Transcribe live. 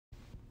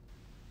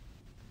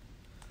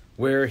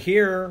"We're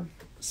here,"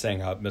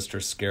 sang out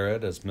Mr.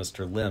 Scarrett as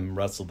Mr. Lim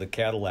wrestled the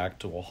Cadillac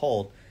to a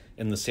halt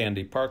in the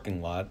sandy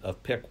parking lot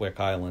of Pickwick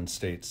Island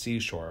State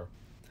Seashore.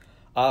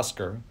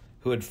 Oscar,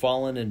 who had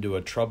fallen into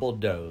a troubled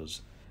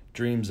doze,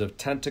 dreams of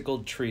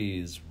tentacled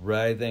trees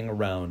writhing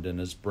around in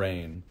his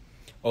brain,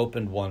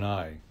 opened one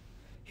eye.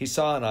 He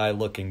saw an eye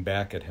looking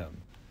back at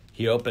him.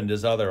 He opened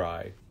his other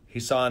eye. He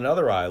saw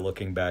another eye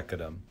looking back at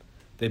him.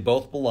 They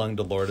both belonged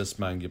to Lourdes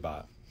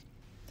Mangubat,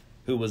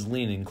 who was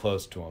leaning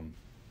close to him.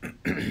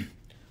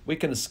 "We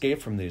can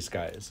escape from these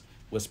guys,"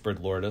 whispered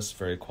Lourdes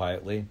very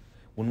quietly.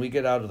 "When we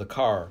get out of the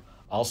car,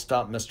 I'll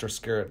stop Mr.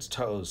 Scarrett's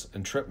toes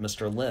and trip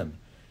Mr. Lim.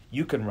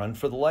 You can run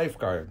for the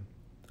lifeguard."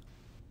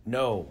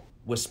 "No,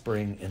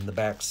 whispering in the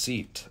back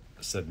seat,"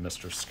 said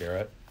Mr.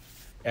 Scarrett.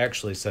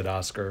 "Actually," said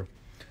Oscar,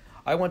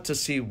 "I want to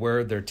see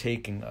where they're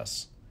taking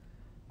us.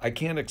 I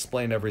can't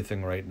explain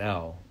everything right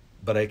now,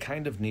 but I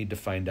kind of need to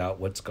find out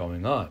what's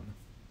going on."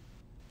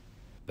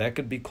 "That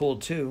could be cool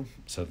too,"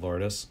 said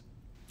Lourdes.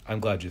 "I'm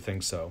glad you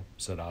think so,"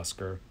 said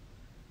Oscar.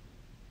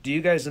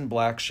 Do guys in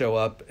black show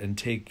up and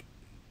take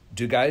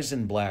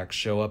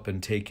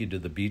you to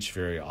the beach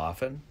very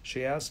often?"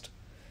 she asked.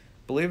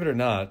 "Believe it or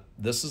not,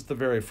 this is the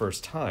very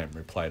first time,"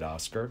 replied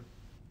Oscar.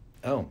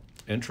 "Oh,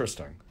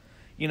 interesting.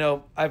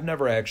 I've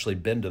never actually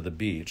been to the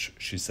beach,"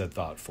 she said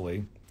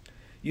thoughtfully.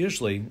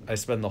 "Usually, I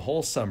spend the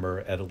whole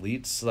summer at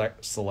Elite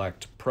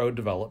Select Pro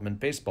Development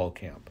Baseball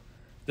Camp.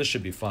 This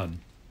should be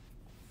fun."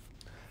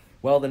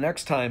 "Well, the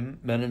next time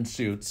men in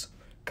suits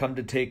come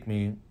to take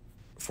me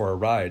for a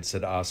ride,"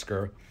 said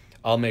Oscar,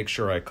 "I'll make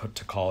sure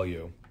to call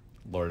you."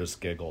 Lourdes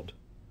giggled.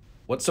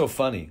 "What's so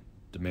funny?"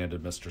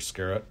 demanded Mr.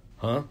 Scarrett.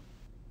 "Huh?"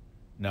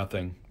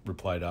 "Nothing,"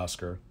 replied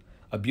Oscar.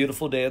 "A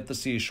beautiful day at the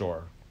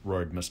seashore,"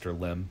 roared Mr.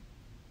 Lim,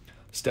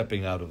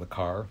 stepping out of the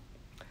car.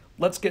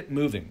 "Let's get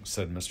moving,"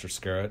 said Mr.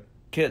 Scarrett.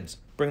 "Kids,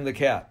 bring the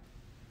cat,"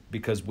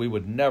 because we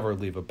would never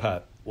leave a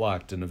pet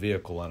locked in a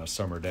vehicle on a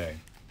summer day.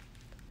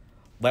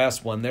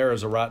 "Last one there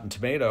is a rotten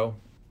tomato,"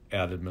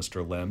 added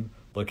Mr. Lim,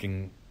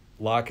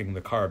 locking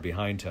the car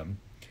behind him.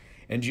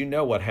 "And you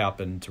know what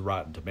happened to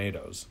rotten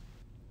tomatoes."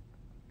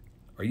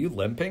 "Are you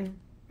limping?"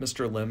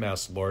 Mr. Lim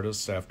asked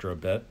Lourdes after a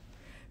bit.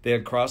 They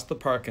had crossed the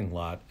parking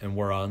lot and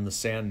were on the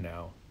sand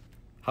now.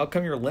 "How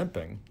come you're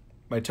limping?"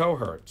 "My toe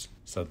hurts,"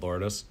 said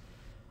Lourdes.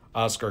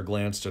 Oscar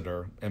glanced at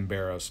her,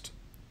 embarrassed.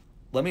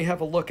 "Let me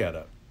have a look at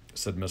it,"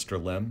 said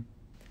Mr. Lim.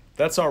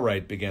 "That's all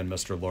right," began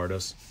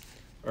Lourdes.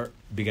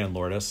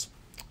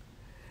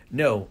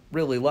 "No,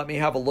 really, let me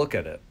have a look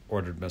at it,"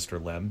 ordered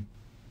Mr. Lim.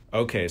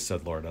 "Okay,"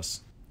 said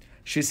Lourdes.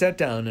 She sat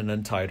down and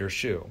untied her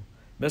shoe.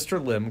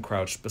 Mr. Lim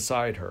crouched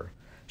beside her.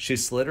 She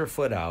slid her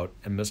foot out,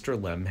 and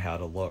Mr. Lim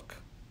had a look.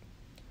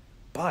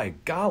 "By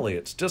golly,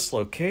 it's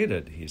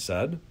dislocated," he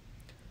said.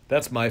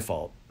 "That's my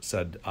fault,"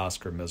 said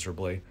Oscar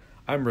miserably.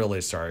 "I'm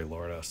really sorry,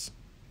 Lourdes."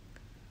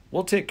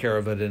 "We'll take care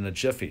of it in a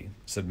jiffy,"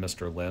 said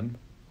Mr. Lim.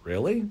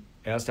 "Really?"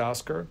 asked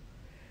Oscar.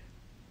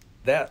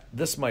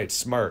 "This might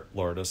smart,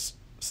 Lourdes,"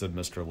 said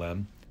Mr.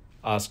 Lim.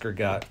 Oscar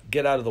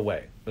get out of the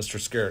way. "Mr.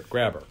 Scarrett,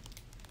 grab her."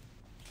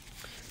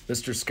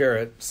 Mr.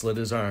 Scarrett slid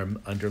his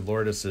arm under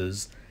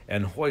Lourdes's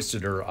and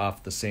hoisted her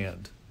off the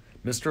sand.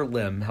 Mr.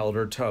 Lim held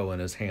her toe in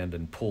his hand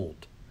and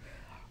pulled.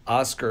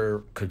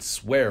 Oscar could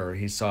swear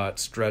he saw it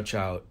stretch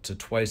out to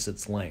twice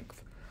its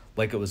length,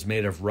 like it was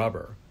made of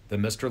rubber.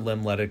 Then Mr.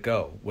 Lim let it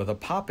go. With a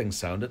popping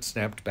sound, it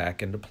snapped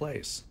back into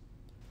place.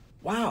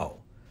 "Wow,"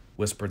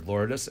 whispered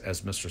Lourdes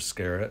as Mr.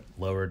 Scarrett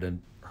lowered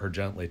her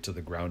gently to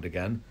the ground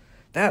again.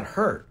 "That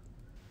hurt."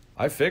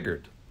 "I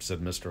figured,"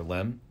 said Mr.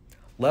 Lim.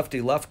 "Lefty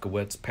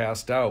Lefkowitz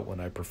passed out when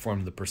I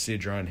performed the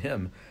procedure on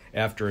him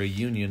after the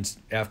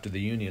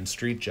Union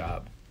Street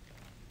job.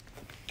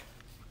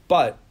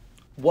 But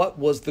what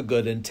was the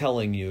good in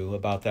telling you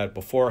about that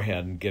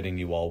beforehand and getting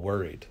you all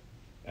worried?"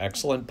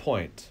 "Excellent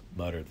point,"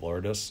 muttered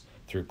Lourdes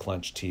through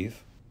clenched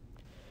teeth.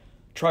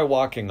 "Try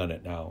walking on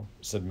it now,"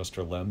 said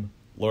Mr. Lim.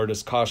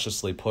 Lourdes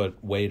cautiously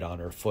put weight on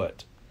her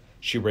foot.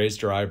 She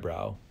raised her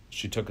eyebrow.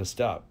 She took a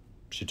step.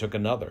 She took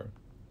another.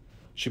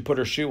 She put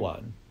her shoe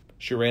on.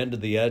 She ran to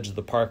the edge of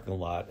the parking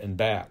lot and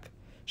back.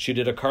 She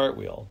did a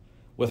cartwheel.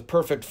 "With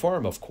perfect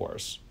form, of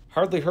course.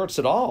 Hardly hurts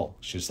at all,"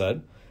 she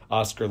said.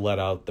 Oscar let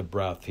out the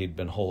breath he'd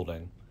been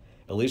holding.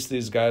 At least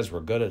these guys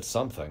were good at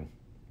something.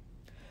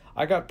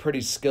 "I got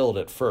pretty skilled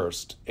at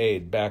first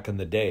aid back in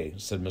the day,"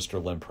 said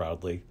Mr. Lim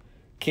proudly.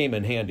 "Came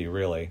in handy,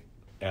 really,"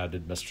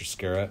 added Mr.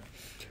 Scarrett,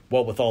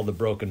 "what with all the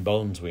broken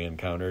bones we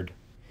encountered."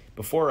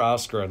 Before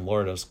Oscar and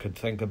Lourdes could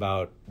think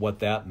about what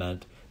that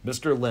meant,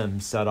 Mr. Lim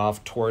set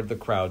off toward the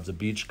crowds of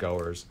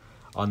beachgoers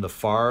on the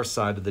far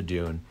side of the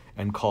dune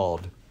and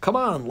called, "Come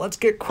on, let's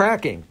get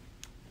cracking."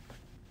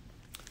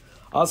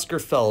 Oscar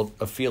felt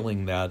a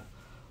feeling that,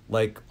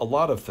 like a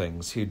lot of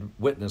things he'd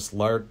witnessed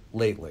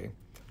lately,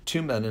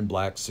 two men in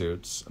black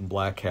suits and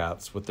black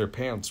hats with their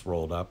pants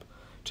rolled up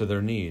to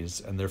their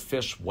knees and their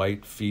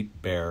fish-white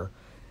feet bare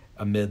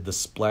amid the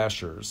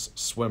splashers,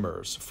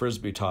 swimmers,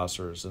 frisbee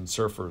tossers, and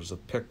surfers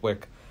of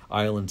Pickwick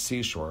Island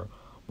seashore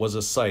was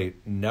a sight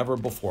never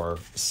before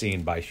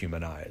seen by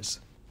human eyes.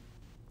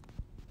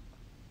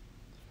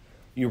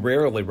 You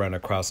rarely run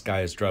across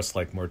guys dressed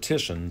like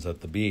morticians at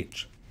the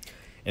beach.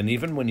 And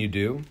even when you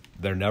do,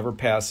 they're never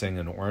passing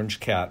an orange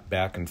cat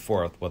back and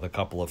forth with a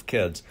couple of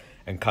kids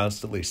and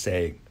constantly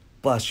saying,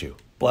 bless you,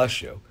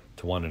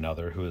 to one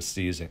another who is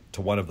sneezing,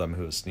 to one of them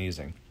who is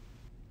sneezing.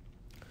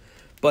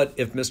 But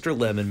if Mr.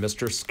 Lim and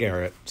Mr.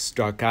 Scarrett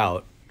struck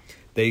out,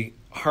 they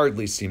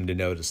hardly seemed to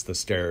notice the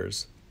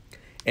stares.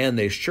 And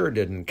they sure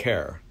didn't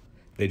care.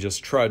 They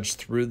just trudged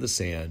through the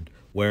sand,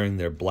 wearing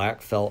their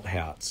black felt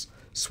hats,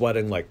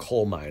 sweating like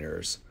coal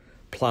miners,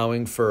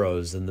 plowing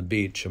furrows in the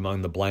beach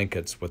among the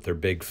blankets with their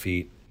big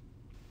feet.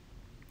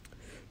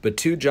 But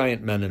two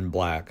giant men in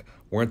black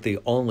weren't the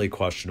only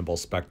questionable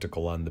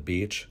spectacle on the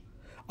beach.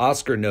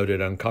 Oscar noted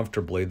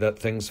uncomfortably that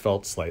things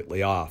felt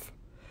slightly off.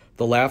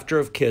 The laughter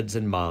of kids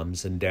and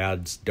moms and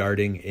dads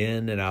darting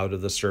in and out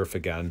of the surf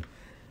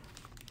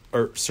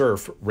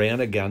ran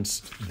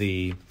against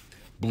the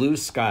blue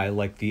sky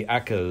like the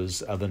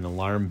echoes of an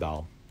alarm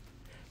bell.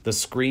 The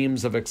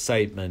screams of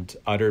excitement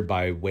uttered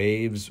by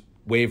wave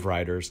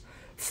riders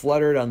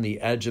fluttered on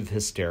the edge of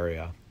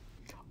hysteria.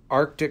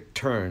 Arctic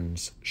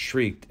terns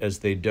shrieked as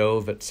they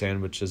dove at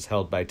sandwiches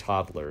held by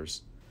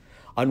toddlers.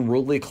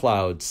 Unruly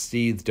clouds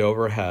seethed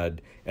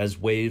overhead as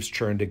waves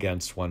churned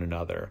against one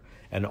another,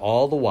 and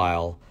all the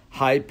while,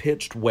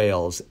 high-pitched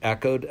wails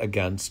echoed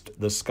against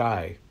the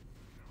sky.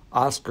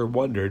 Oscar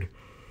wondered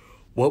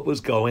what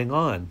was going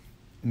on.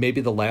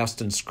 Maybe the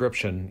last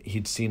inscription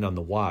he'd seen on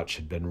the watch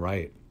had been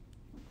right.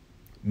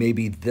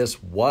 Maybe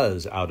this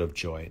was out of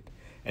joint,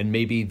 and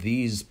maybe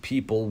these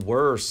people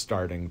were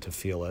starting to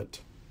feel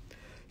it.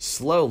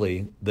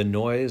 Slowly, the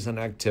noise and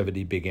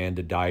activity began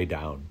to die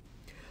down.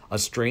 A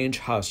strange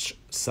hush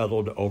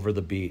settled over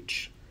the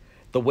beach.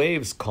 The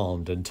waves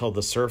calmed until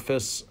the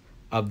surface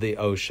of the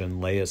ocean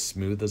lay as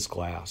smooth as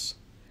glass.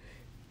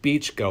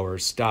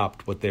 Beachgoers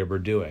stopped what they were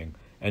doing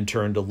and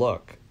turned to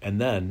look, and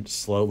then,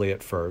 slowly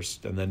at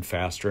first, and then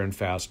faster and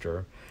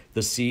faster,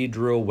 the sea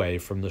drew away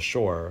from the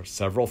shore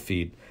several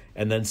feet,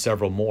 and then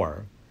several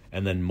more,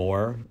 and then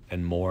more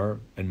and more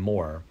and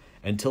more,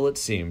 until it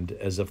seemed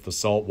as if the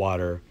salt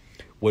water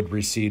would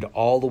recede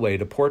all the way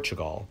to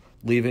Portugal,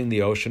 leaving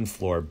the ocean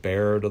floor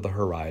bare to the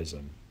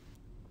horizon.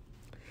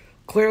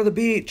 "Clear the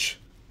beach!"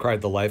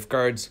 cried the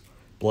lifeguards,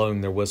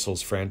 blowing their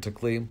whistles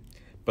frantically.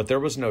 But there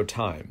was no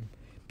time,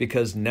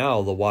 because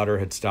now the water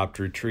had stopped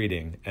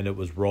retreating and it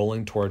was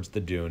rolling towards the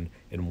dune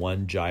in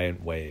one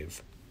giant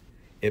wave.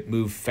 It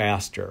moved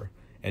faster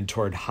and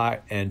towered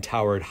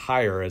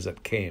higher as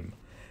it came.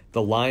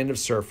 The line of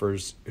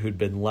surfers who'd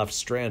been left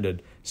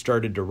stranded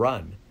started to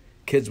run.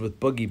 Kids with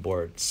boogie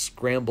boards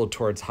scrambled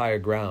towards higher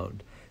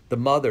ground. The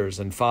mothers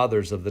and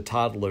fathers of the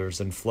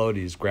toddlers and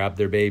floaties grabbed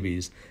their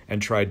babies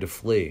and tried to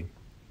flee.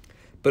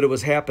 But it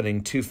was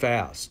happening too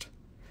fast.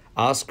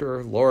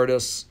 "Oscar,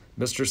 Lourdes,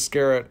 Mr.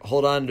 Scarrett,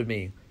 hold on to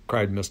me,"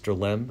 cried Mr.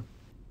 Lim.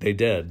 They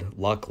did,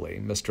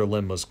 luckily. Mr.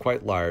 Lim was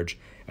quite large,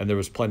 and there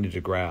was plenty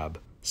to grab.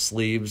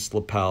 Sleeves,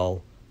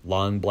 lapel,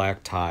 long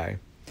black tie.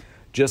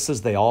 Just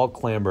as they all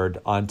clambered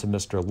onto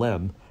Mr.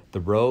 Lim, the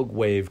rogue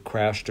wave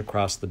crashed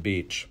across the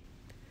beach.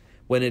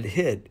 When it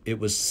hit, it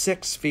was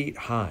 6 feet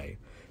high,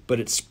 but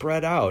it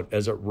spread out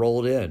as it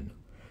rolled in.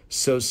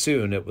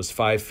 Soon it was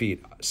 5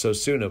 feet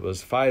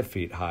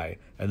high,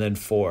 and then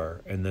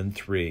 4, and then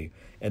 3,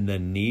 and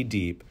then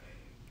knee-deep,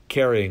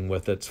 carrying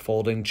with its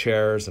folding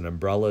chairs and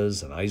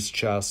umbrellas and ice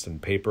chests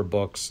and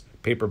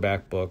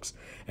paperback books,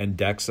 and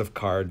decks of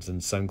cards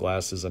and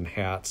sunglasses and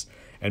hats,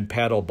 and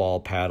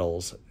paddleball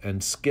paddles,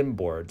 and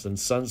skimboards, and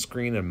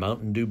sunscreen and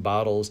Mountain Dew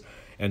bottles,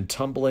 and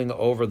tumbling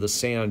over the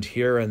sand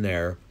here and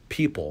there,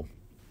 people.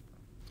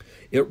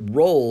 It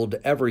rolled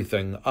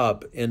everything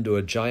up into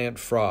a giant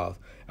froth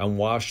and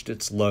washed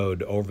its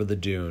load over the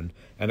dune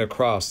and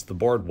across the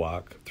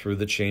boardwalk through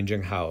the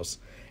changing house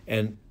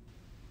and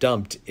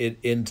dumped it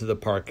into the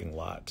parking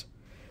lot.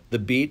 The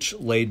beach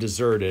lay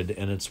deserted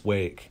in its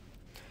wake,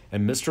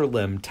 and Mr.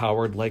 Lim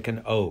towered like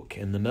an oak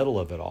in the middle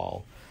of it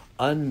all,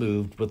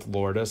 unmoved, with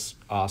Lourdes,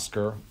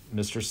 Oscar,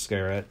 Mr.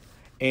 Scarrett,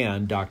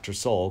 and Dr.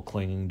 Soul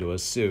clinging to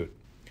his suit.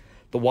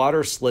 The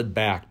water slid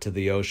back to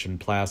the ocean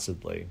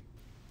placidly.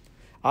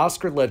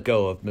 Oscar let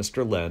go of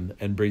Mr. Lim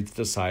and breathed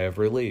a sigh of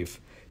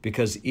relief,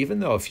 because even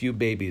though a few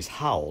babies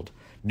howled,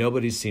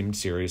 nobody seemed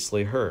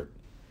seriously hurt.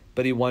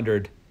 But he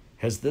wondered,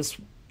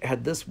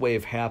 had this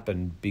wave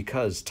happened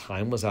because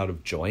time was out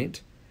of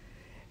joint?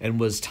 And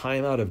was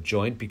time out of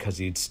joint because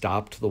he'd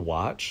stopped the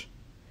watch?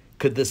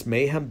 Could this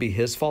mayhem be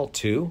his fault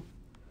too?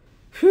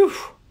 Whew,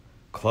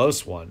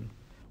 close one.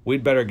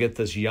 "We'd better get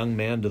this young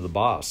man to the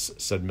boss,"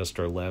 said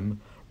Mr. Lim,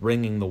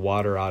 wringing the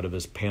water out of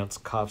his pants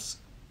cuffs.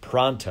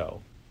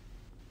 "Pronto.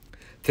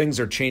 Things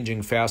are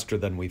changing faster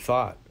than we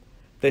thought."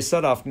 They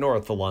set off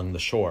north along the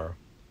shore.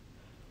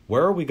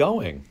 "Where are we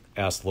going?"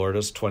 asked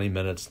Lourdes 20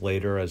 minutes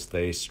later as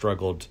they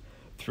struggled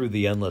through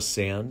the endless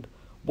sand.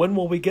 "When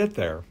will we get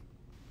there?"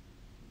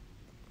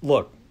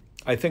 "Look,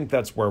 I think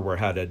that's where we're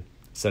headed,"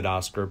 said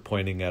Oscar,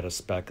 pointing at a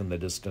speck in the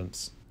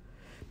distance.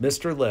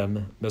 Mr.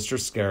 Lim, Mr.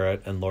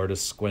 Scarrett, and Lourdes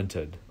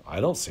squinted. "I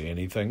don't see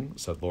anything,"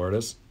 said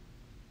Lourdes.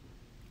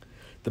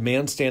 "The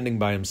man standing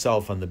by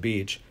himself on the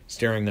beach,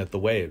 staring at the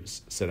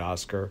waves," said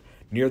Oscar,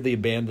 "near the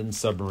abandoned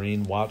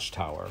submarine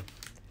watchtower."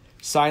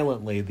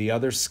 Silently, the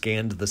others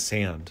scanned the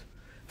sand.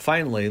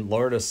 Finally,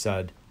 Lourdes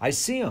said, "I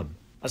see him,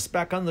 a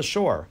speck on the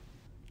shore."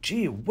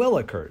 "Gee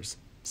willikers,"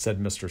 said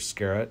Mr.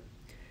 Scarrett.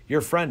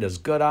 "Your friend has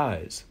good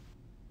eyes."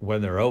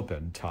 "When they're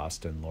open,"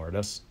 tossed in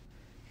Lourdes.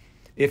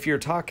 "If you're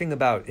talking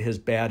about his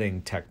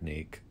batting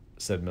technique,"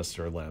 said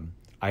Mr. Lim,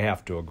 "I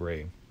have to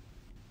agree."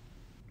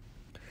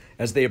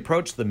 As they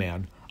approached the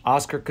man,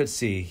 Oscar could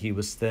see he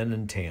was thin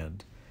and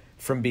tanned.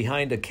 From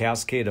behind a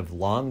cascade of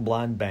long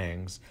blonde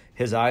bangs,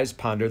 his eyes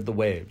pondered the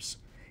waves.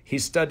 He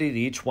studied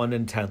each one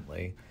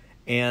intently,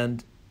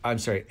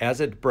 as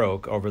it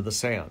broke over the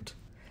sand.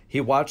 He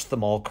watched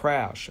them all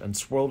crash and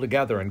swirl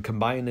together and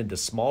combine into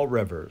small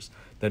rivers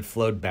that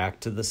flowed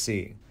back to the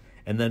sea,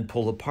 and then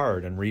pull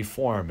apart and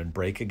reform and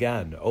break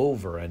again,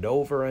 over and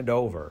over and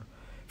over.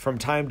 From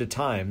time to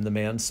time, the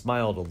man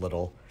smiled a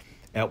little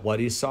at what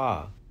he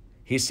saw.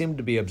 He seemed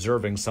to be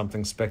observing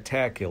something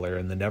spectacular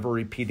in the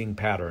never-repeating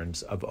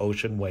patterns of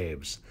ocean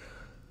waves.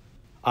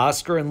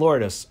 "Oscar and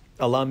Lourdes,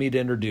 allow me to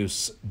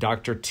introduce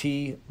Dr.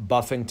 T.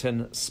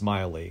 Buffington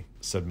Smiley,"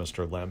 said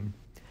Mr. Lim,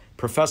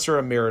 "Professor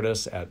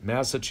Emeritus at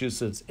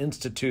Massachusetts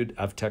Institute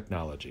of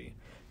Technology,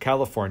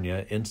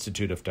 California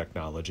Institute of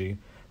Technology,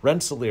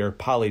 Rensselaer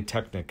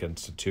Polytechnic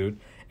Institute,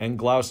 and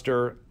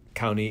Gloucester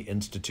County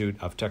Institute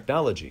of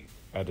Technology,"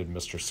 added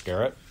Mr.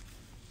 Scarrett.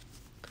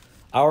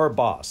 "Our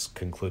boss,"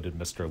 concluded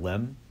Mr.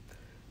 Lim.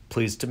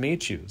 "Pleased to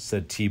meet you,"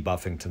 said T.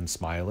 Buffington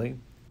Smiley,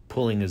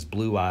 pulling his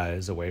blue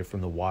eyes away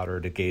from the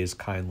water to gaze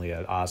kindly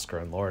at Oscar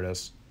and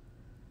Lourdes.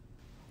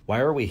 "Why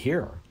are we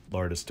here?"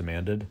 Lourdes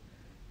demanded.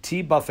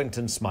 T.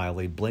 Buffington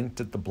Smiley blinked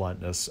at the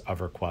bluntness of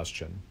her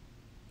question.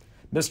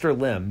 "Mr.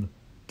 Lim,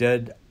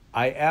 did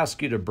I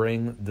ask you to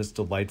bring this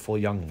delightful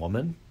young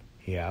woman?"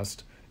 he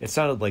asked. It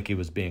sounded like he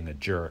was being a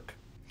jerk.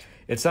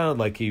 It sounded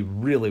like he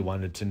really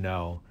wanted to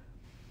know.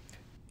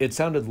 It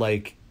sounded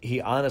like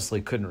he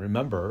honestly couldn't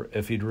remember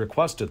if he'd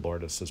requested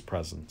Lourdes's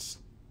presence.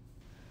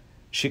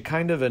 "She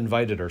kind of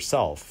invited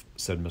herself,"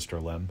 said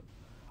Mr. Lim.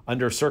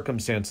 "Under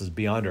circumstances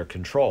beyond our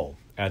control,"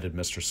 added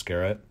Mr.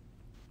 Scarrett.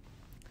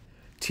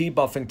 T.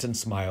 Buffington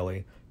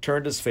Smiley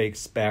turned his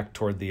face back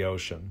toward the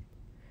ocean.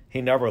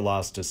 He never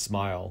lost his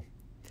smile.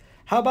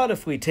 "How about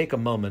if we take a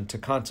moment to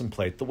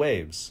contemplate the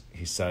waves?"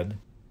 he said.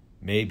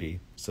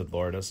 "Maybe," said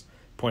Lourdes,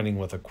 pointing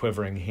with a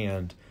quivering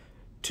hand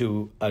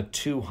to a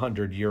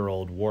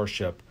 200-year-old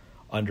warship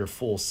under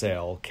full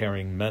sail,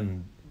 carrying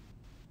men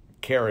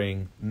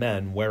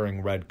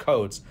wearing red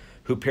coats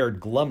who peered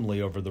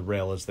glumly over the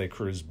rail as they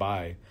cruised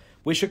by.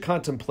 "We should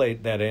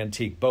contemplate that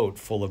antique boat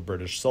full of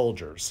British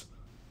soldiers."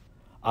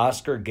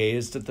 Oscar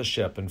gazed at the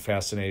ship in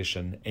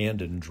fascination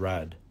and in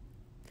dread.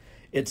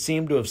 It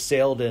seemed to have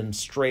sailed in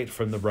straight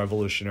from the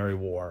Revolutionary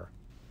War.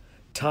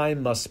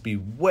 Time must be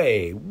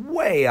way,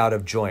 way out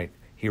of joint,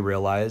 he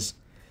realized.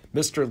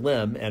 Mr.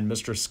 Lim and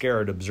Mr.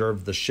 Scarrett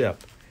observed the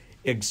ship,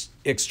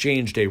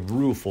 exchanged a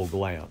rueful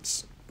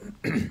glance.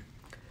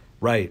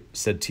 "Right,"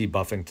 said T.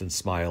 Buffington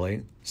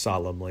Smiley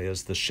solemnly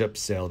as the ship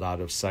sailed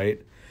out of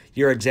sight.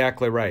 "You're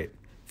exactly right.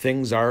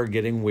 Things are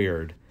getting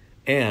weird,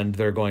 and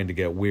they're going to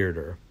get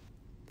weirder."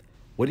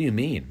 "What do you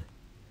mean?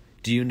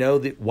 Do you know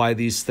why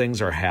these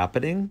things are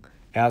happening?"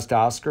 asked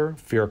Oscar.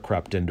 Fear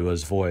crept into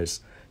his voice,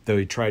 though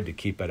he tried to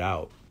keep it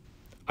out.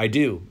 "I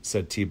do,"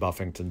 said T.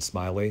 Buffington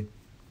Smiley.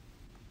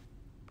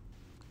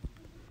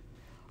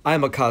 "I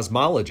am a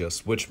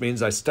cosmologist, which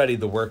means I study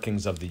the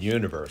workings of the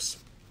universe.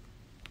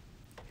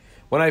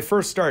 When I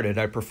first started,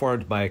 I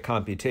performed my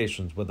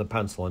computations with a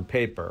pencil and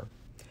paper,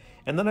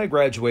 and then I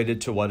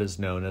graduated to what is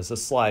known as a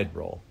slide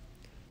rule.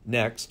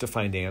 Next, to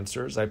find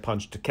answers, I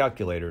punched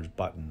calculator's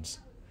buttons.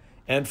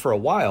 And for a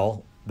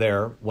while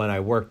there, when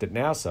I worked at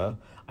NASA,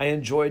 I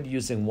enjoyed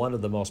using one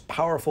of the most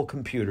powerful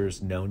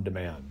computers known to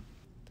man."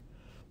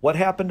 "What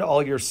happened to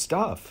all your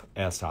stuff?"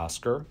 asked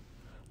Oscar.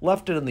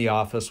 "Left it in the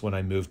office when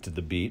I moved to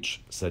the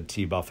beach," said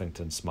T.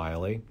 Buffington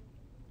Smiley.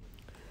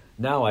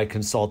 "Now I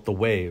consult the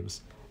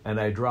waves, and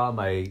I draw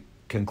my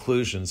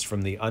conclusions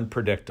from the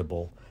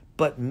unpredictable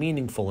but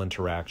meaningful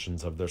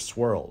interactions of their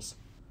swirls."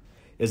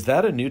 "Is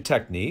that a new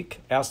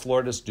technique?" asked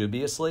Lourdes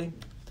dubiously.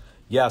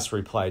 "Yes,"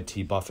 replied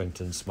T.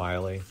 Buffington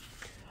Smiley.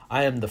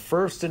 "I am the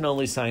first and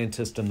only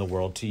scientist in the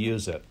world to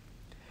use it.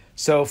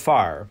 So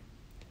far,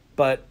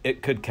 but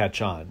it could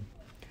catch on."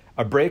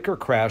 A breaker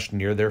crashed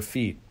near their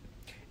feet.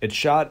 It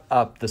shot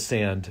up the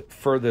sand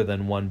further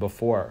than one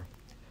before.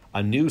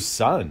 "A new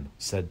sun,"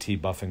 said T.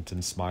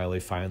 Buffington Smiley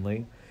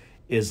finally,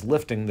 "is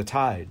lifting the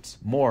tides.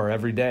 More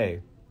every day."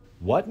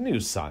 "What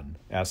new sun?"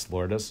 asked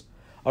Lourdes.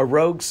 "A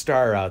rogue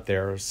star out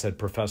there," said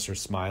Professor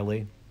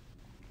Smiley,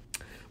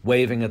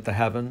 waving at the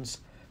heavens,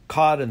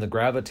 "caught in the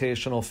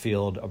gravitational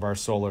field of our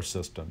solar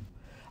system.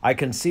 I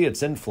can see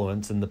its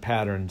influence in the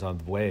patterns on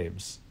the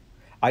waves.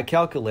 I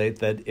calculate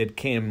that it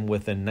came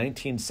within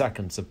 19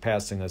 seconds of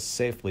passing us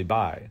safely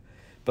by.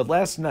 But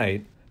last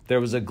night, there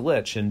was a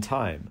glitch in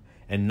time,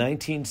 and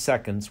 19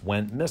 seconds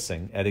went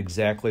missing at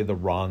exactly the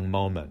wrong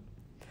moment.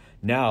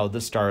 Now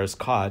the star is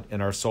caught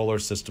in our solar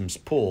system's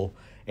pool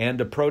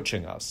and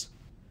approaching us.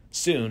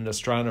 Soon,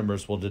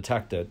 astronomers will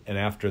detect it, and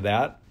after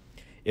that,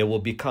 it will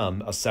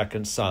become a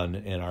second sun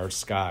in our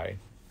sky."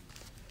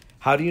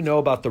 "How do you know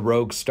about the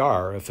rogue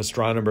star if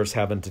astronomers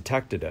haven't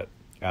detected it?"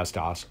 asked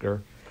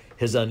Oscar,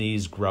 his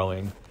unease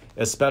growing,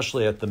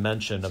 especially at the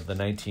mention of the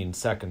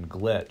 19-second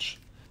glitch,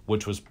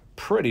 which he was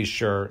pretty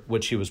sure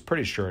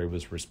he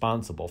was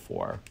responsible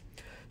for,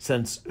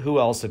 since who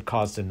else had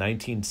caused a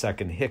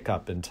 19-second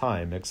hiccup in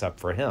time except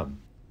for him?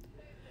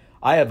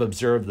 "I have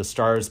observed the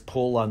star's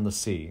pull on the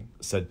sea,"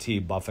 said T.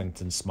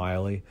 Buffington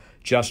Smiley,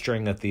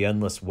 gesturing at the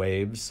endless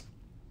waves.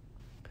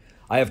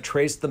 "I have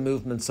traced the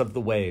movements of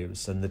the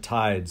waves and the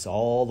tides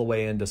all the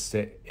way into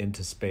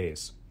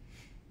space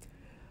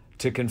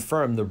to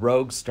confirm the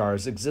rogue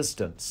star's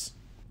existence."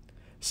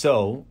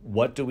 "So,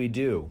 what do we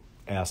do?"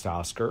 asked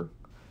Oscar.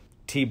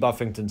 T.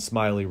 Buffington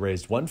Smiley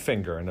raised one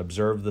finger and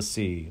observed the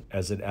sea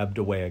as it ebbed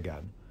away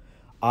again.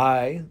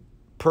 "I,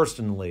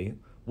 personally,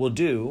 will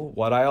do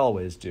what I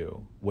always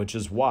do, which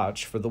is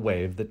watch for the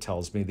wave that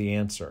tells me the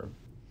answer."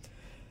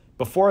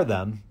 Before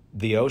them,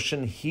 the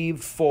ocean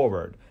heaved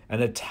forward,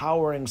 and a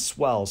towering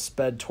swell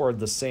sped toward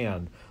the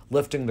sand,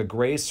 lifting the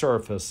gray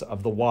surface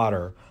of the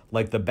water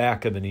like the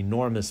back of an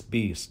enormous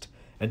beast,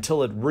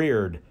 until it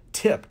reared,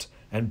 tipped,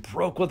 and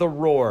broke with a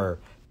roar,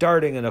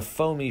 darting in a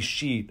foamy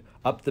sheet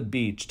up the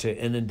beach to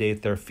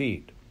inundate their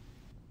feet.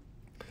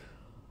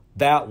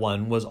 "That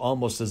one was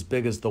almost as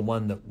big as the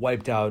one that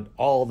wiped out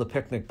all the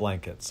picnic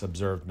blankets,"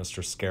 observed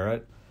Mr.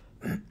 Scarrett.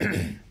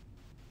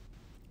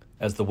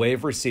 As the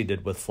wave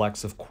receded with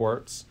flecks of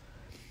quartz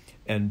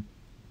and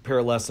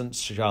pearlescent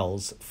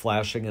shells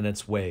flashing in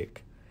its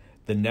wake,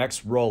 the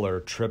next roller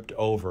tripped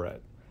over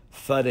it,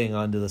 thudding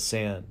onto the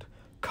sand,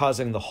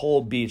 causing the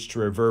whole beach to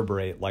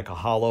reverberate like a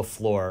hollow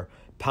floor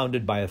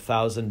pounded by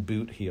 1,000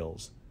 boot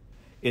heels.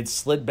 It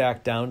slid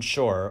back down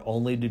shore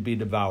only to be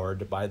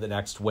devoured by the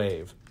next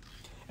wave.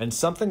 And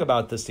something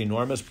about this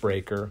enormous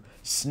breaker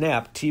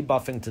snapped T.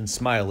 Buffington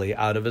Smiley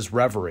out of his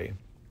reverie.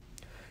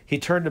 He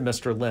turned to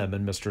Mr. Limb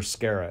and Mr.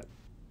 Scarrett.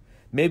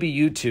 "Maybe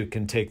you two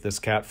can take this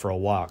cat for a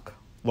walk.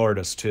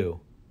 Lourdes, too."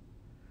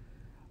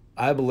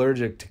 "I'm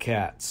allergic to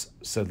cats,"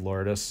 said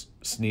Lourdes,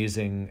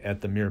 sneezing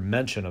at the mere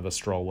mention of a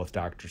stroll with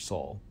Dr.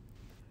 Sol.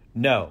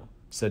 "No,"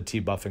 said T.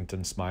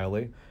 Buffington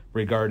Smiley,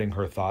 regarding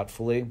her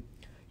thoughtfully.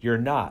 "You're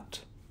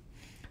not.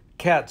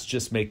 Cats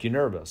just make you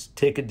nervous.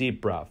 Take a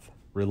deep breath.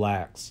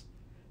 Relax.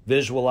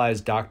 Visualize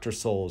Dr.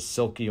 Sol's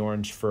silky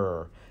orange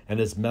fur and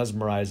his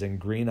mesmerizing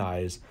green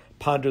eyes.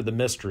 Ponder the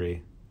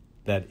mystery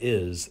that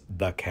is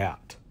the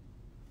cat."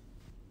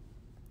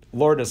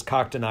 Lourdes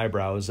cocked an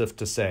eyebrow as if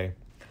to say,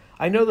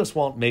 "I know this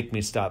won't make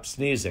me stop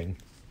sneezing,"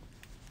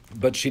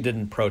 but she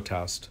didn't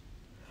protest.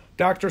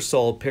 Dr.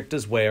 Sol picked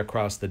his way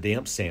across the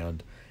damp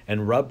sand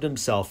and rubbed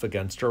himself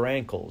against her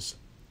ankles.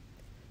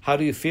 "How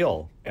do you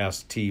feel?"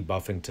 asked T.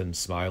 Buffington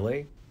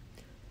Smiley.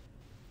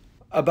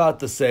 "About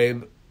the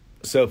same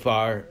so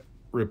far,"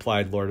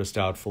 replied Lourdes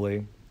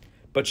doubtfully.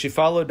 But she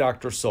followed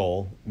Dr.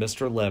 Sol,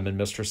 Mr. Limb, and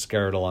Mr.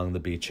 Scarrett along the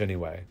beach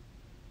anyway.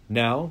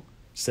 "Now,"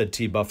 said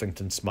T.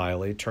 Buffington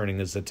Smiley, turning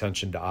his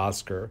attention to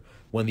Oscar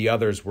when the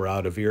others were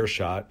out of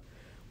earshot,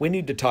 "we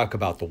need to talk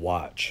about the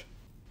watch."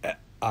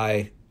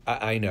 I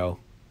know,"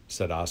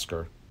 said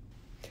Oscar.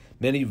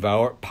 "Many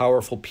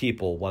powerful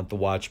people want the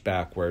watch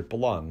back where it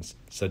belongs,"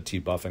 said T.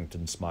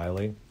 Buffington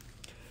Smiley.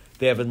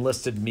 "They have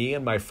enlisted me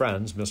and my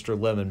friends, Mr.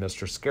 Limb and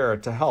Mr.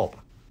 Scarrett, to help.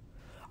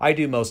 I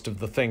do most of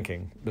the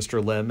thinking.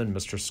 Mr. Limb and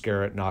Mr.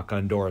 Scarrett knock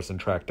on doors and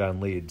track down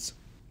leads."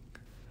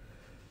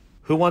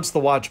 "Who wants the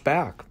watch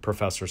back,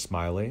 Professor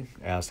Smiley?"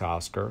 asked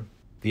Oscar.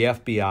 "The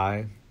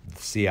FBI,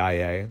 the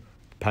CIA,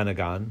 the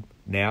Pentagon,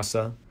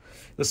 NASA,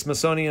 the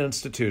Smithsonian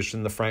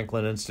Institution, the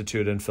Franklin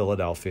Institute in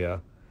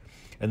Philadelphia,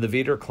 and the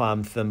Veter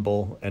Klam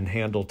Thimble and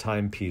Handle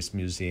Timepiece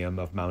Museum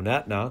of Mount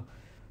Etna,"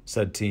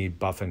 said T.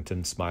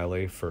 Buffington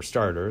Smiley, "for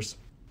starters."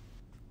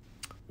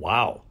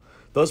 "Wow.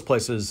 Those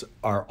places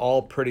are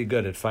all pretty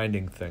good at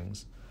finding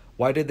things.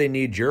 Why did they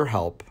need your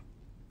help?"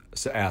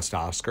 asked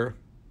Oscar.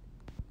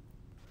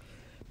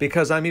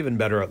 "Because I'm even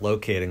better at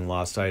locating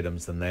lost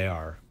items than they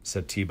are,"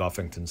 said T.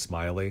 Buffington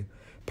Smiley,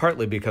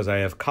 "partly because I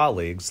have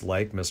colleagues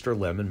like Mr.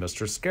 Limb and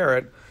Mr.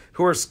 Scarrett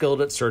who are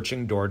skilled at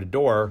searching door to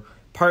door,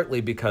 partly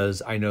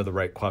because I know the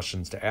right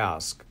questions to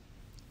ask.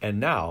 And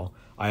now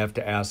I have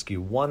to ask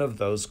you one of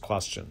those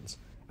questions,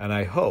 and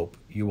I hope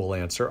you will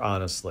answer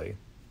honestly.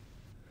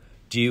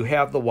 Do you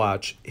have the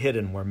watch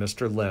hidden where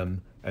Mr.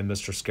 Limb and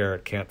Mr.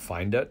 Scarrett can't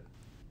find it?"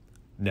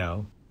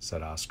 "No,"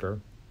 said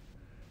Oscar.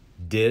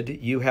 "Did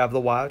you have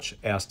the watch?"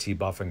 asked T.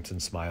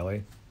 Buffington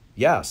Smiley.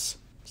 "Yes,"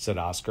 said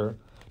Oscar.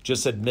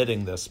 Just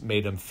admitting this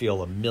made him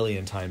feel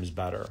 1,000,000 times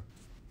better.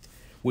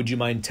 "Would you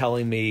mind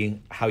telling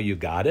me how you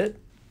got it?"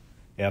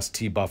 asked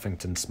T.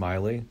 Buffington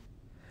Smiley.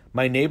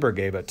 "My neighbor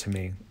gave it to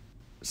me,"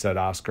 said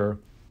Oscar.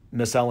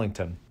 "Miss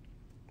Ellington."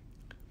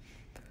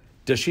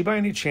 "Does she by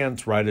any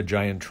chance ride a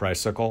giant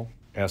tricycle?"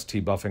 asked T.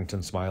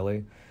 Buffington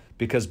Smiley.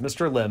 "Because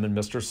Mr. Limb and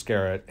Mr.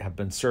 Scarrett have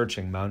been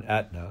searching Mount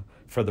Etna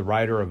for the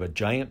rider of a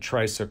giant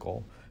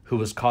tricycle who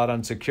was caught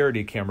on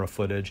security camera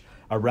footage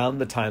around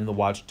the time the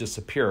watch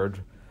disappeared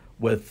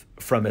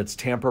from its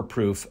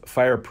tamper-proof,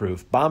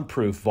 fireproof,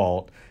 bomb-proof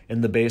vault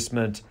in the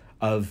basement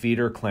of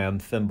Viderklam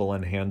Thimble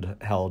and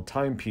Handheld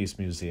Timepiece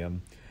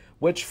Museum,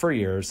 which for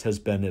years has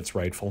been its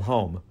rightful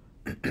home.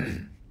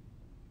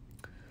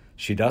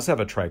 She does have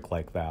a trike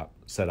like that,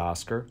 said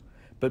Oscar,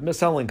 but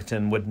Miss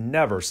Ellington would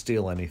never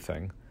steal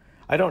anything.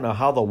 I don't know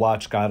how the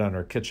watch got on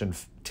her kitchen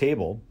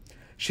table.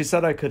 She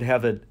said I could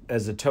have it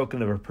as a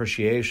token of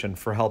appreciation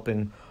for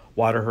helping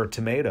water her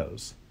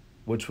tomatoes,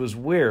 which was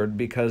weird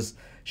because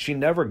she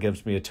never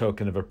gives me a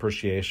token of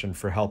appreciation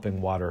for helping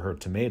water her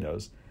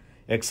tomatoes,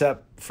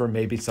 except for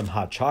maybe some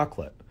hot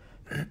chocolate.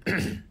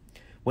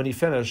 When he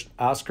finished,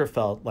 Oscar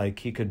felt like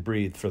he could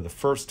breathe for the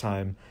first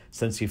time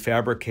since he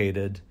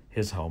fabricated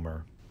his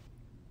Homer.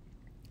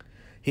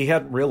 He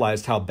hadn't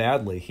realized how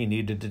badly he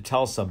needed to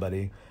tell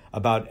somebody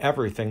about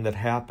everything that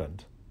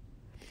happened.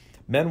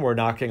 Men were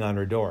knocking on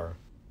her door.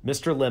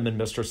 Mr. Lim and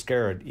Mr.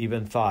 Scarrett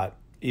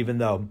even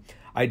though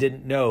I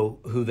didn't know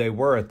who they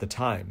were at the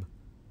time.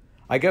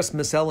 I guess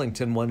Miss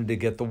Ellington wanted to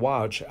get the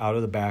watch out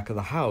of the back of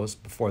the house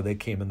before they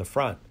came in the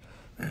front.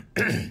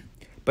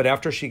 But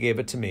after she gave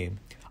it to me,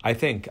 I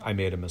think I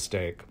made a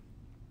mistake.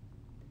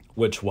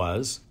 Which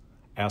was?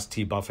 Asked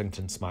T.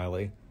 Buffington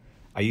Smiley.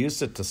 I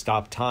used it to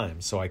stop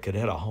time so I could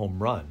hit a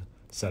home run,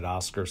 said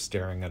Oscar,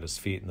 staring at his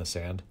feet in the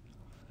sand.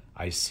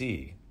 I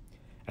see.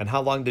 And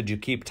how long did you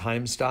keep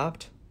time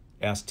stopped?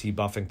 Asked T.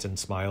 Buffington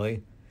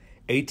Smiley.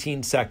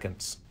 18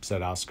 seconds,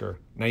 said Oscar.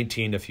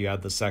 19 if you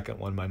add the second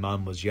one my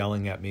mom was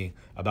yelling at me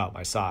about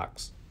my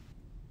socks.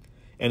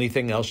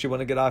 Anything else you want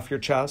to get off your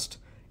chest?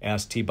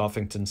 Asked T.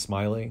 Buffington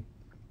Smiley.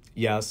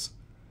 Yes,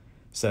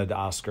 said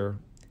Oscar.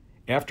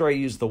 After I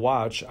used the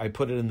watch, I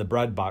put it in the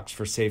bread box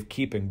for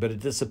safekeeping, but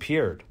it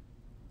disappeared.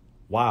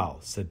 Wow,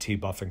 said T.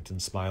 Buffington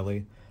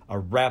Smiley. A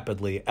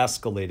rapidly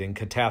escalating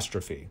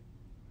catastrophe.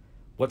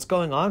 What's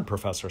going on,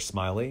 Professor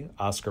Smiley?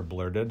 Oscar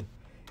blurted.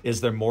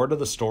 Is there more to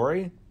the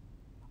story?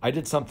 I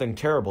did something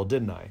terrible,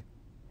 didn't I?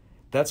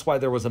 That's why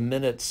there was a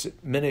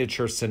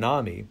miniature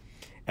tsunami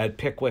at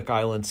Pickwick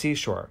Island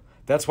seashore.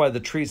 That's why the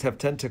trees have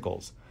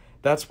tentacles.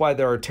 That's why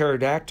there are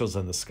pterodactyls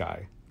in the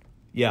sky.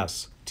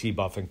 Yes, T.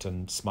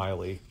 Buffington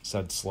Smiley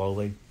said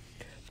slowly.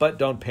 But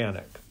don't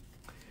panic.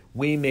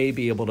 We may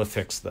be able to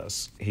fix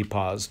this, he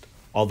paused,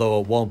 although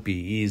it won't be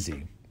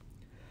easy.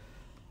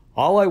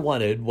 All I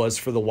wanted was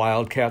for the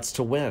Wildcats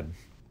to win.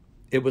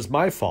 It was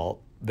my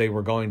fault they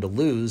were going to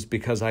lose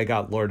because I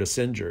got Lourdes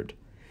injured.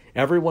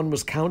 Everyone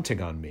was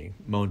counting on me,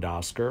 moaned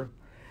Oscar.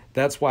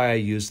 That's why I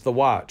used the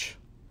watch.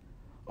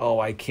 Oh,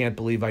 I can't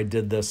believe I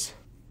did this.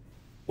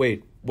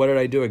 Wait, what did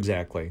I do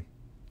exactly?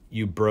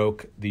 You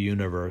broke the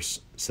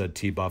universe, said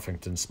T.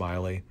 Buffington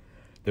Smiley.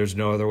 There's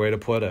no other way to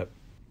put it.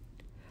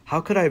 How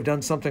could I have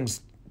done something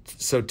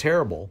so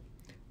terrible?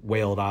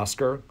 Wailed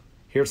Oscar.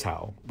 Here's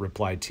how,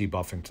 replied T.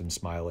 Buffington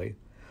Smiley.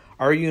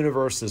 Our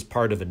universe is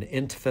part of an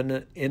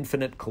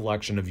infinite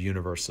collection of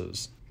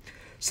universes.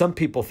 Some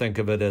people think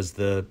of it as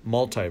the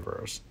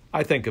multiverse.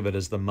 I think of it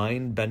as the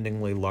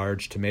mind-bendingly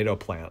large tomato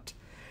plant.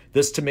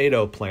 This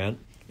tomato plant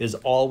is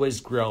always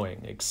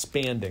growing,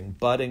 expanding,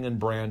 budding and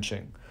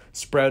branching,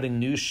 sprouting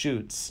new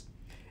shoots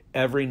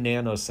every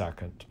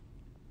nanosecond.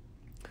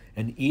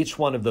 And each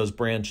one of those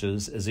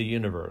branches is a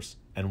universe,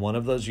 and one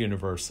of those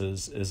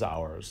universes is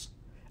ours.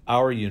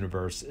 Our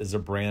universe is a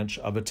branch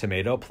of a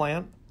tomato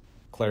plant,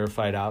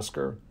 clarified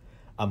Oscar.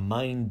 A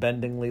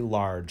mind-bendingly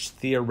large,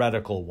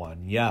 theoretical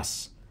one,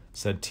 yes,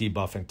 said T.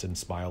 Buffington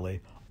Smiley,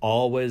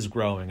 always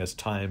growing as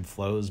time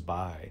flows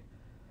by.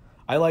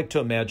 I like to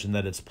imagine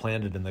that it's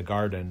planted in the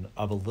garden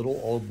of a little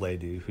old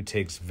lady who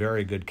takes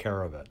very good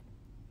care of it.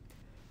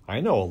 I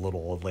know a little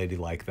old lady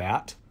like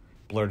that,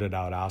 blurted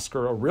out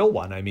Oscar. A real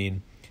one, I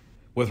mean,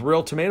 with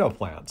real tomato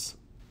plants.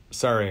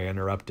 Sorry, I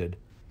interrupted.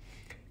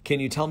 Can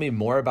you tell me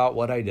more about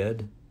what I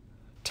did?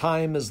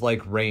 Time is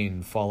like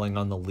rain falling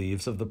on the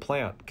leaves of the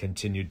plant,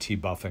 continued T.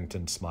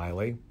 Buffington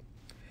Smiley.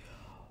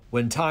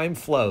 When time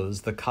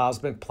flows, the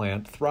cosmic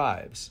plant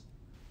thrives.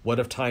 What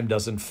if time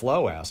doesn't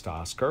flow? Asked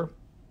Oscar.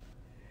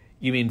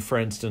 You mean, for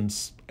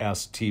instance,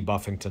 asked T.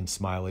 Buffington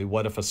Smiley,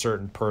 what if a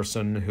certain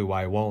person who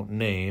I won't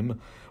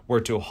name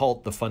were to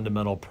halt the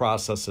fundamental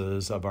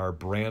processes of our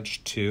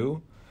branch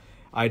too?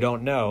 I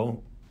don't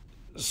know.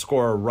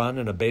 Score a run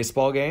in a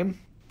baseball game?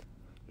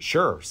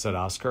 Sure, said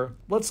Oscar.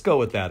 Let's go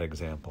with that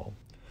example.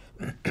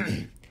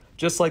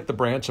 Just like the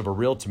branch of a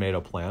real tomato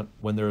plant,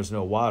 when there is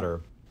no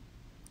water,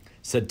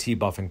 said T.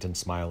 Buffington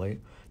Smiley,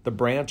 the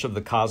branch of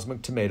the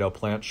cosmic tomato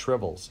plant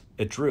shrivels.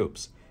 It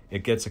droops.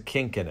 It gets a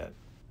kink in it.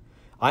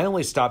 I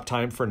only stopped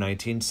time for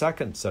 19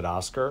 seconds, said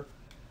Oscar.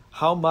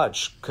 How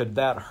much could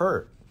that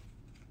hurt?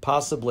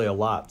 Possibly a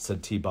lot,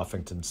 said T.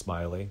 Buffington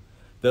Smiley.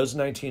 Those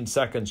 19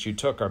 seconds you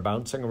took are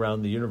bouncing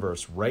around the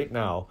universe right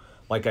now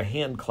like a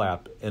hand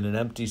clap in an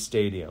empty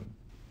stadium.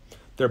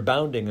 They're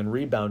bounding and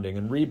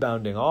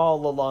rebounding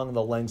all along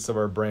the lengths of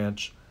our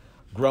branch,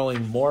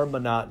 growing more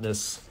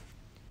momentous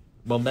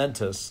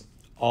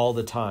all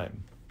the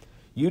time.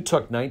 You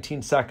took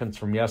 19 seconds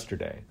from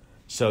yesterday.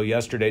 So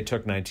yesterday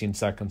took 19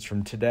 seconds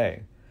from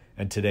today,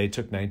 and today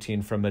took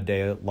 19 from a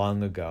day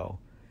long ago,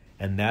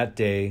 and that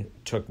day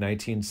took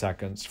 19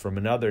 seconds from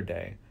another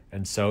day,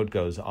 and so it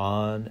goes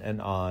on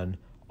and on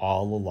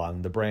all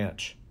along the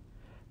branch.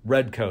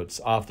 Redcoats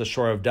off the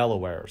shore of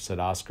Delaware, said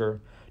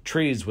Oscar.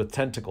 Trees with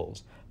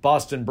tentacles,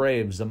 Boston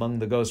Braves among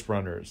the ghost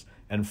runners,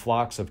 and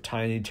flocks of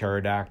tiny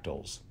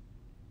pterodactyls.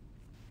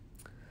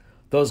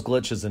 Those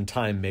glitches in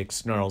time make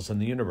snarls in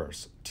the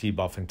universe, T.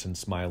 Buffington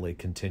Smiley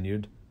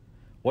continued.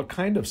 What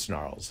kind of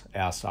snarls?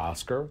 Asked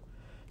Oscar.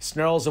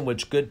 Snarls in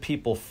which good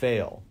people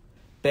fail,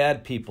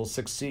 bad people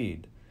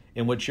succeed,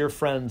 in which your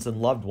friends and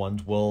loved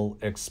ones will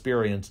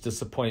experience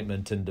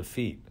disappointment and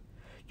defeat.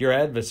 Your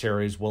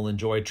adversaries will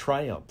enjoy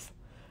triumph,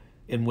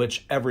 in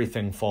which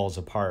everything falls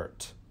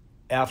apart.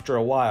 After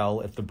a while,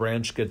 if the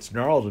branch gets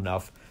gnarled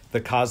enough,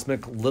 the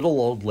cosmic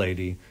little old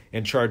lady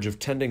in charge of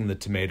tending the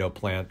tomato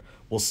plant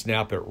will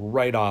snap it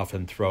right off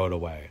and throw it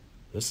away.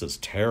 This is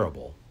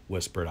terrible,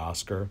 whispered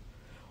Oscar.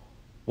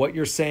 What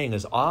you're saying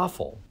is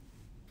awful,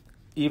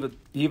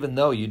 even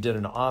though you did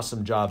an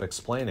awesome job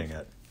explaining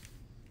it.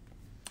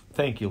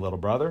 Thank you, little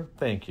brother.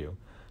 Thank you.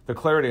 The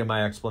clarity of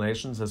my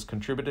explanations has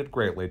contributed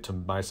greatly to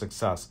my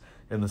success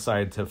in the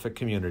scientific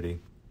community.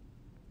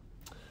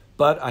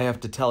 But I have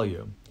to tell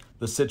you,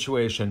 the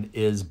situation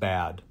is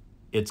bad.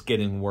 It's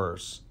getting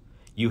worse.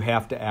 You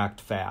have to act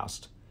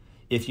fast.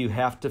 If you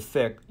have to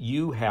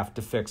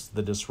fix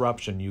the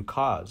disruption you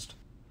caused.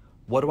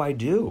 What do I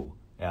do?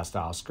 Asked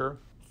Oscar.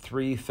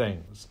 3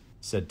 things,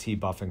 said T.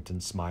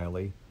 Buffington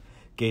Smiley,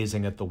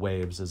 gazing at the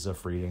waves as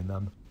if reading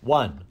them.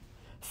 1,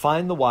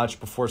 find the watch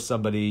before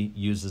somebody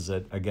uses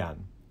it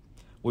again.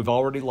 We've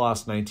already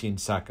lost 19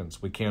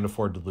 seconds. We can't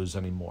afford to lose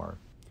any more.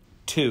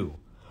 2,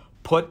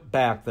 put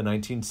back the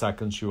 19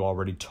 seconds you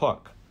already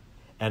took.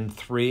 And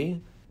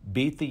 3,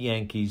 beat the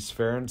Yankees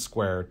fair and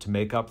square to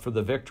make up for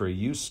the victory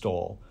you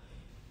stole.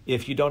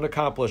 If you don't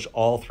accomplish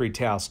all 3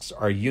 tasks,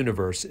 our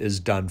universe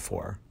is done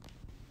for.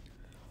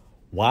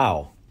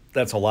 Wow,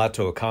 that's a lot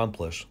to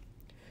accomplish.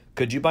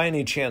 Could you by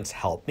any chance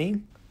help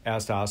me?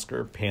 Asked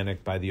Oscar,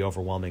 panicked by the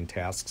overwhelming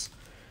tasks.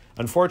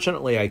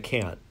 Unfortunately, I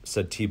can't,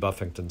 said T.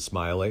 Buffington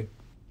Smiley.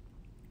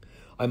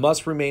 I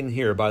must remain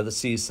here by the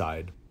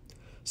seaside.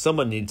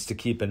 Someone needs to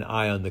keep an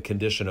eye on the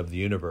condition of the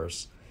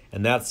universe,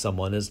 and that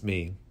someone is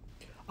me.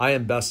 I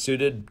am best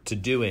suited to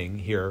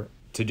doing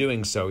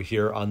so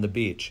here on the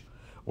beach,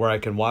 where I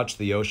can watch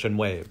the ocean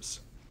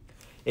waves.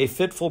 A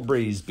fitful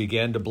breeze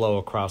began to blow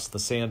across the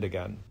sand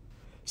again.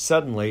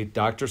 Suddenly,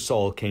 Dr.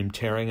 Soul came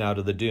tearing out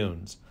of the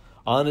dunes.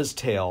 On his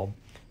tail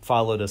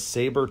followed a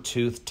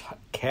saber-toothed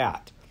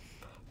cat,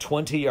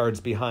 20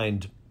 yards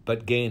behind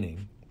but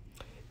gaining.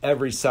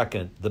 Every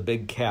second, the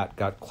big cat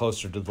got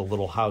closer to the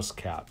little house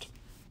cat.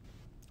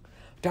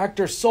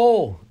 Dr.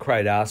 Soul,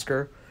 cried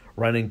Oscar,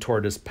 running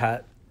toward his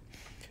pet.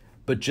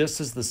 But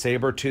just as the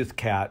saber-toothed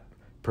cat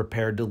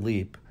prepared to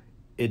leap,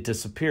 it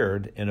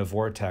disappeared in a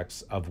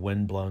vortex of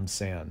wind-blown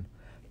sand.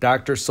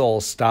 Dr.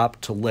 Soul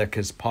stopped to lick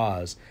his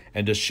paws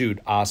and to shoot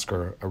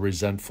Oscar a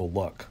resentful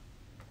look.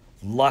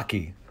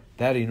 Lucky,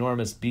 that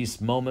enormous beast's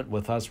moment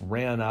with us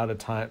ran out of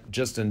time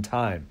just in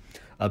time,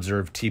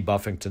 observed T.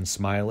 Buffington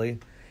Smiley.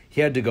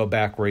 He had to go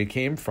back where he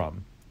came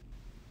from.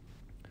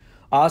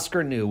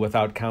 Oscar knew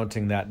without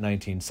counting that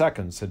 19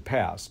 seconds had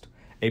passed,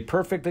 a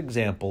perfect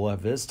example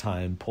of his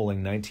time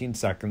pulling 19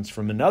 seconds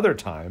from another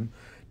time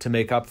to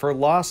make up for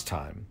lost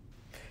time.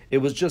 It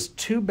was just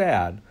too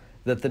bad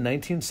that the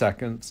 19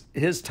 seconds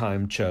his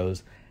time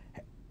chose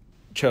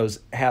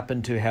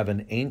happened to have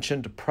an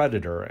ancient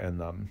predator in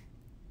them.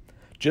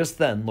 Just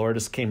then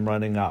Lourdes came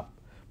running up,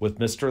 with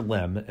Mr.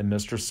 Lim and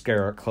Mr.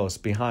 Scarrett close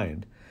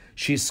behind.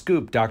 She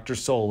scooped Dr.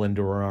 Soul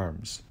into her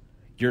arms.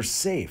 You're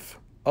safe.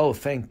 Oh,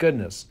 thank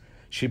goodness.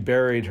 She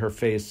buried her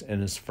face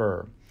in his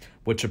fur,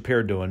 which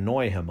appeared to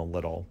annoy him a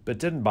little, but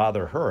didn't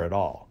bother her at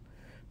all.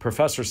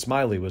 Professor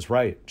Smiley was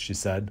right, she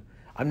said.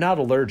 I'm not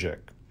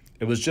allergic.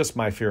 It was just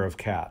my fear of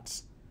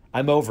cats.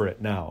 I'm over it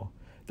now.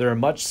 There are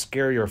much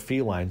scarier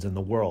felines in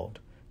the world.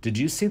 Did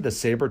you see the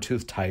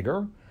saber-toothed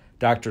tiger?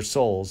 Dr.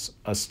 Soul's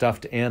a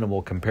stuffed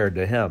animal compared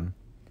to him.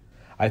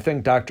 I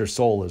think Dr.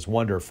 Soul is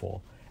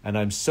wonderful, and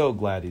I'm so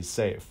glad he's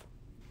safe.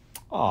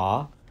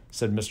 Ah,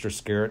 said Mr.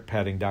 Scarrett,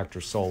 patting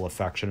Dr. Soul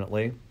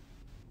affectionately.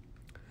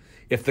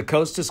 If the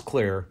coast is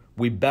clear,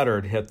 we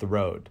better hit the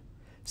road,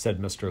 said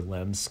Mr.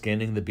 Lim,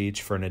 scanning the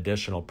beach for an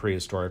additional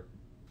prehistoric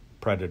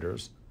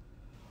predators.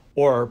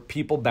 Or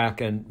people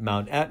back in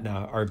Mount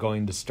Etna are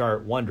going to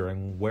start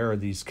wondering where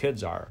these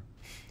kids are.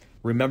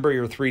 Remember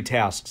your 3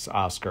 tasks,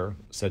 Oscar,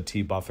 said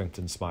T.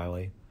 Buffington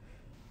Smiley.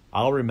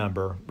 I'll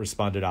remember,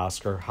 responded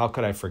Oscar. How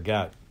could I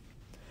forget?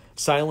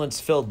 Silence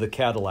filled the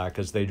Cadillac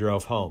as they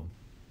drove home.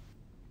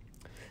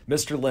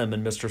 Mr. Lim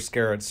and Mr.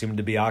 Scarrett seemed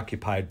to be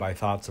occupied by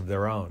thoughts of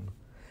their own,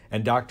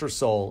 and Dr.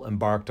 Soul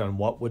embarked on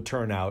what would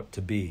turn out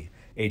to be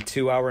a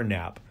 2-hour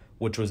nap,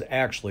 which was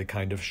actually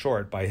kind of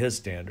short by his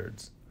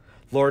standards.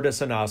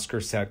 Lourdes and Oscar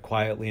sat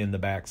quietly in the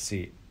back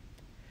seat.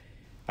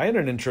 I had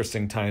an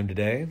interesting time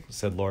today,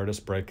 said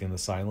Lourdes, breaking the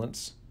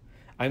silence.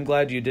 I'm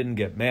glad you didn't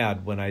get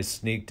mad when I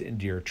sneaked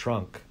into your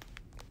trunk.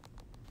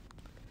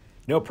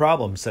 No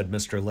problem, said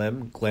Mr.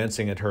 Lim,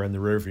 glancing at her in the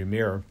rearview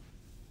mirror.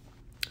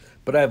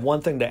 But I have one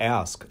thing to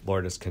ask,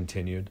 Lourdes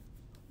continued.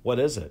 What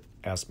is it?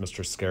 Asked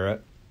Mr.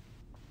 Scarrett.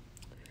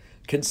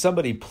 Can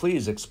somebody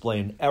please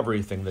explain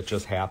everything that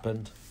just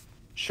happened?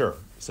 Sure,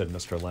 said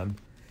Mr. Lim.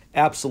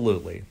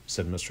 Absolutely,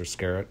 said Mr.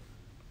 Scarrett.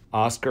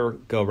 Oscar,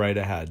 go right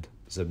ahead,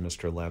 said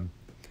Mr. Lim.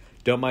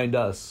 Don't mind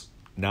us.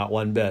 Not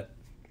one bit,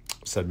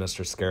 said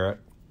Mr. Scarrett.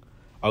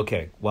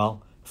 Okay,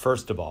 well,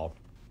 first of all,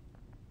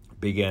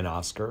 began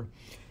Oscar,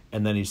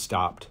 and then he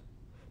stopped,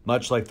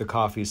 much like the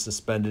coffee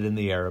suspended in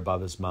the air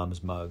above his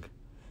mom's mug.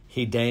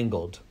 He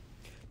dangled,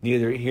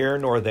 neither here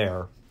nor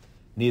there,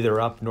 neither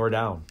up nor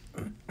down.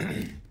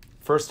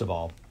 First of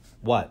all,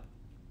 what?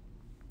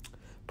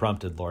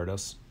 Prompted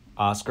Lourdes.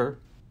 Oscar?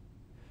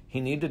 He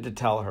needed to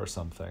tell her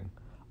something,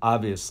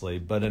 obviously,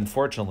 but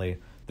unfortunately,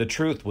 the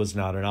truth was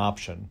not an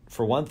option.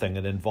 For one thing,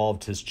 it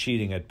involved his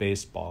cheating at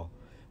baseball,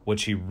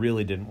 which he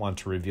really didn't want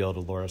to reveal to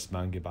Lourdes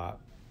Mangubat,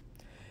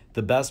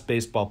 the best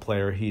baseball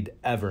player he'd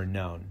ever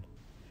known.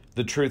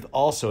 The truth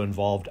also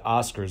involved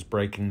Oscar's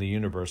breaking the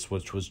universe,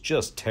 which was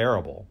just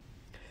terrible.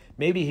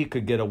 Maybe he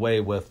could get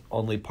away with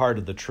only part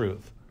of the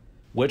truth.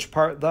 Which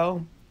part,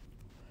 though?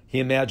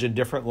 He imagined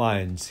different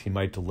lines he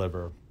might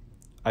deliver.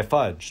 I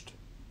fudged.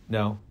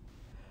 No.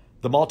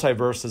 The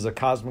multiverse is a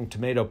cosmic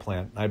tomato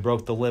plant. I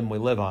broke the limb we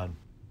live on.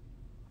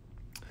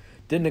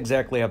 Didn't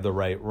exactly have the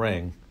right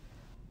ring.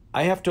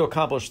 I have to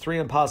accomplish 3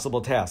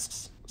 impossible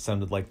tasks.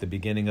 Sounded like the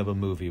beginning of a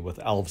movie with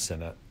elves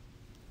in it.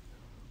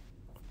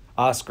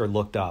 Oscar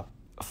looked up,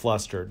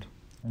 flustered.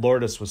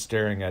 Lourdes was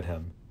staring at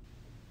him.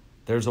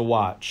 There's a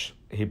watch,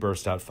 he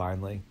burst out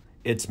finally.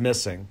 It's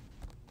missing.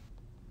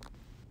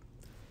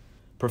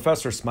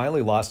 Professor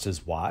Smiley lost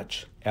his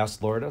watch?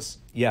 Asked Lourdes.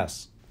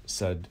 Yes,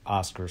 said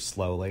Oscar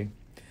slowly,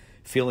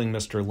 feeling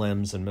Mr.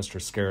 Lim's and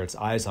Mr. Scarrett's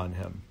eyes on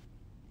him.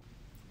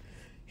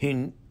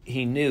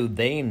 He knew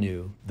they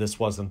knew this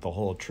wasn't the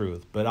whole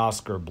truth, but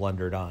Oscar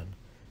blundered on.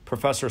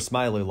 Professor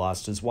Smiley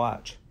lost his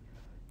watch.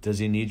 Does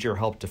he need your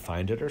help to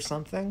find it or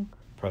something?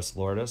 Pressed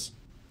Lourdes.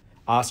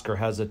 Oscar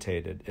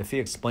hesitated. If he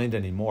explained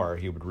any more,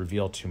 he would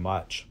reveal too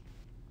much.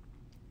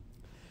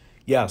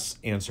 Yes,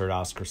 answered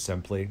Oscar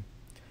simply.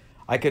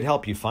 I could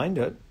help you find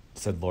it,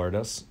 said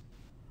Lourdes.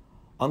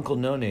 Uncle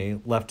Noni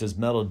left his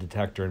metal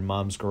detector in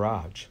Mom's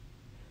garage.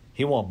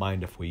 He won't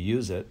mind if we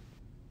use it.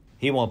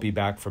 He won't be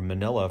back from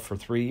Manila for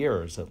 3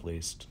 years, at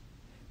least.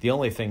 The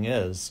only thing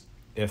is,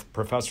 if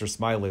Professor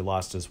Smiley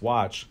lost his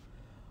watch,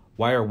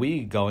 why are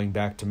we going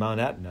back to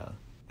Mount Etna?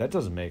 That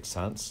doesn't make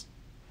sense.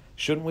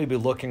 Shouldn't we be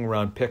looking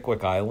around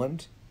Pickwick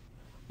Island?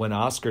 When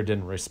Oscar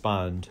didn't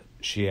respond,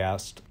 she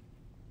asked,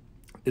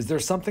 Is there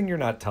something you're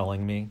not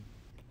telling me?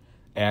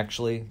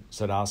 Actually,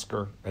 said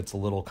Oscar, it's a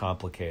little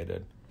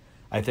complicated.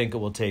 I think it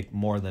will take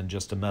more than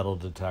just a metal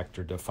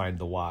detector to find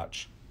the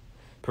watch.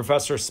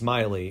 Professor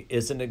Smiley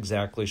isn't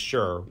exactly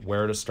sure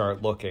where to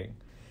start looking.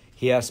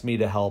 He asked me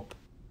to help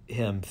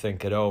him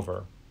think it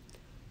over.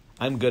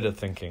 I'm good at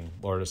thinking,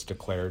 Lourdes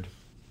declared.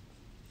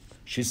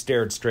 She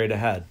stared straight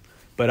ahead,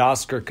 but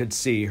Oscar could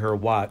see her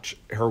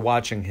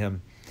watching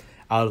him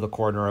out of the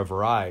corner of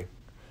her eye,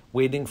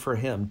 waiting for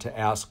him to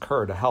ask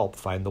her to help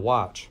find the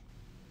watch.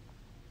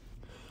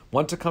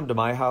 Want to come to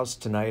my house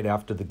tonight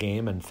after the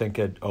game and think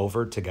it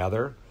over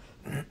together?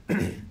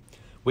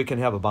 We can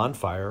have a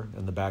bonfire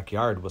in the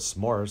backyard with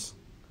s'mores.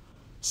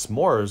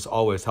 S'mores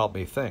always help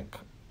me think,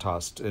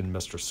 tossed in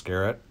Mr.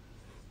 Scarrett.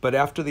 But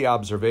after the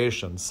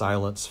observation,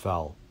 silence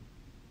fell.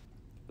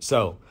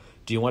 So,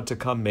 do you want to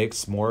come make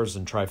s'mores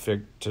and try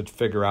to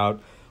figure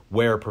out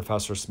where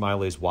Professor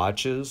Smiley's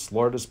watch is?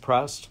 Lourdes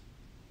pressed.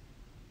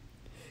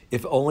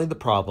 If only the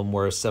problem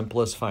were as simple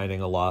as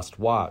finding a lost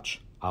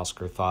watch,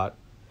 Oscar thought.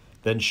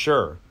 Then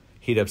sure,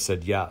 he'd have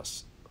said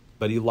yes.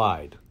 But he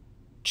lied,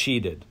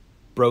 cheated,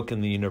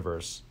 broken the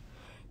universe.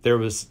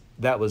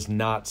 That was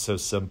not so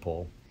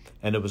simple,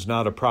 and it was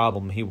not a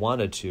problem he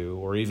wanted to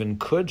or even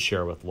could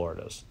share with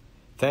Lourdes.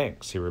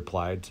 Thanks, he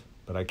replied,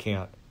 but I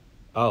can't.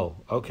 Oh,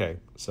 okay,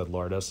 said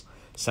Lourdes,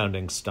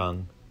 sounding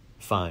stung.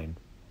 Fine.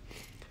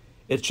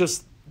 It's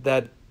just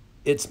that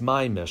it's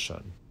my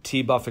mission.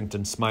 T.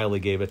 Buffington Smiley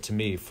gave it to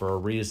me for a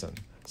reason,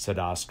 said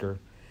Oscar.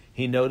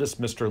 He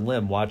noticed Mr.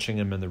 Lim watching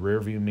him in the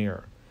rearview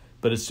mirror,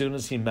 but as soon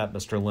as he met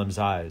Mr. Lim's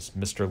eyes,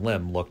 Mr.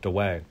 Lim looked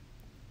away.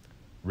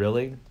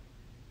 Really?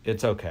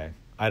 It's okay.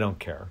 I don't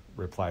care,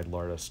 replied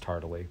Lourdes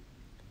tardily.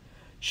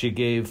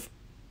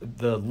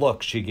 The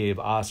look she gave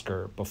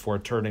Oscar before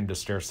turning to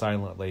stare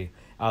silently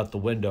out the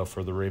window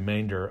for the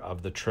remainder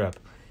of the trip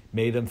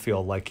made him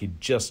feel like he'd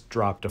just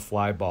dropped a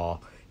fly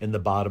ball in the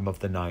bottom of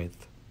the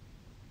ninth.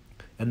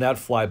 And that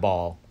fly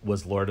ball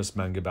was Lourdes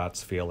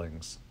Mangubat's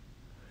feelings.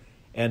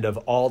 And of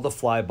all the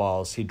fly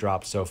balls he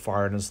dropped so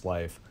far in his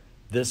life,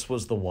 this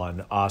was the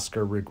one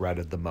Oscar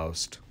regretted the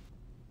most.